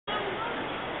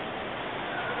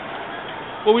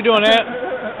What we doing at?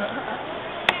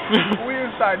 We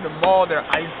inside the mall, they're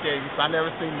ice skating. So I never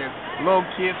seen this. Little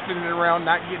kids spinning around,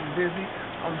 not getting dizzy.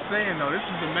 I'm saying though, this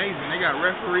is amazing. They got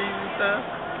referees and stuff.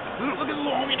 Look at the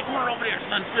little homie in the corner over there.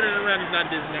 Son spinning around, he's not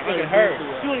dizzy now. Look at her.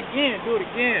 Do it again. Do it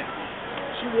again.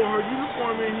 She wore her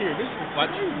uniform in here. This is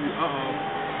crazy.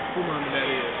 Who remember that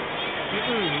is?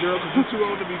 Girl, because you're too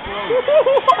old to be flown. You're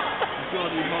too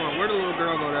old to be flown. Where the little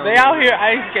girl go down? They out here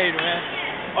ice skating, man.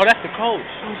 Oh, that's the coach.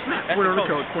 That's the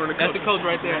coach. That's the coach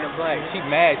right there in the black. She's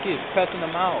mad. She is cussing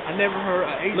them out. I never heard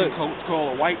an Asian coach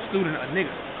call a white student a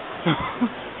nigga.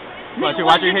 Watch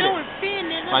her hit it.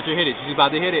 Watch her hit it. She's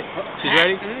about to hit it. She's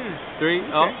ready? 3.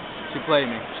 Oh, she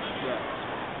played me.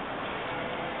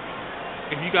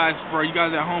 If you guys, for you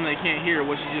guys at home that can't hear,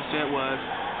 what she just said was,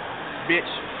 bitch,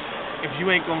 if you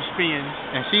ain't gonna spin.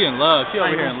 And she in love. She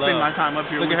over here in love. Spend my time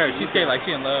up here. Look at her. She's skating like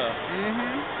she in love.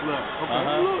 Look.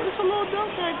 Okay. It's a little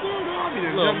dump back there. Though. I'll be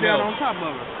there. Jump down on top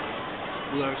of her.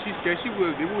 Look, she's scared. It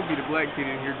would be the black kid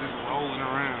in here just rolling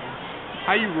around.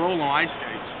 How you roll on ice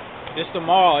skates? This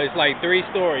tomorrow. It's like 3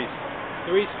 stories.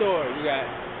 3 stories. You got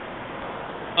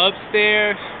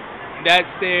upstairs, that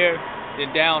stair,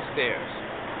 then downstairs.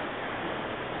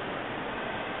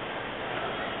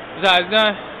 Is that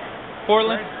done?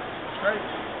 Portland? Straight.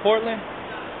 Portland?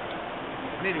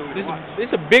 This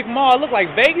is a big mall. It look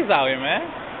like Vegas out here, man.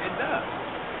 It does.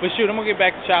 But shoot, I'm gonna get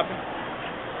back to shopping.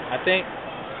 I think.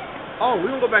 Oh, we're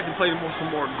gonna go back and play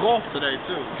some more golf today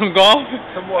too. Some golf?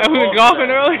 Some more golf. We were golfing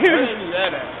earlier? Where did they do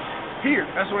that at? Here.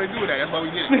 That's where they do it at. That's why we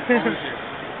did it. Over here.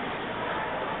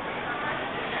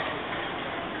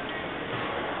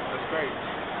 That's great.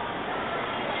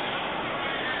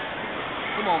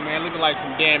 Come on, man. Looking like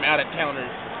some damn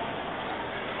out-of-towners.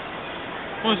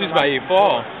 Once she's about to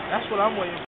fall. That's what I'm waiting for.